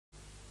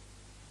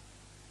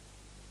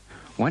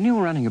When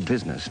you're running a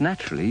business,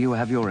 naturally you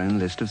have your own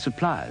list of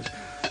suppliers,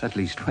 at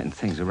least when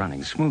things are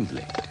running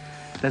smoothly.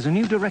 There's a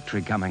new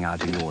directory coming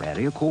out in your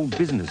area called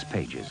Business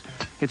Pages.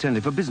 It's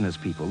only for business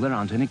people. There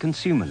aren't any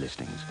consumer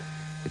listings.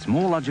 It's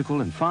more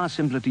logical and far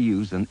simpler to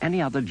use than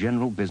any other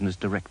general business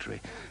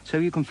directory, so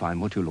you can find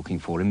what you're looking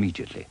for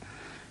immediately.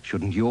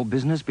 Shouldn't your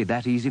business be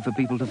that easy for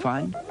people to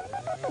find?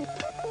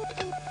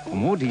 For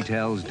more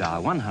details,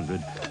 dial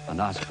 100 and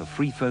ask for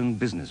free phone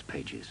Business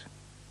Pages.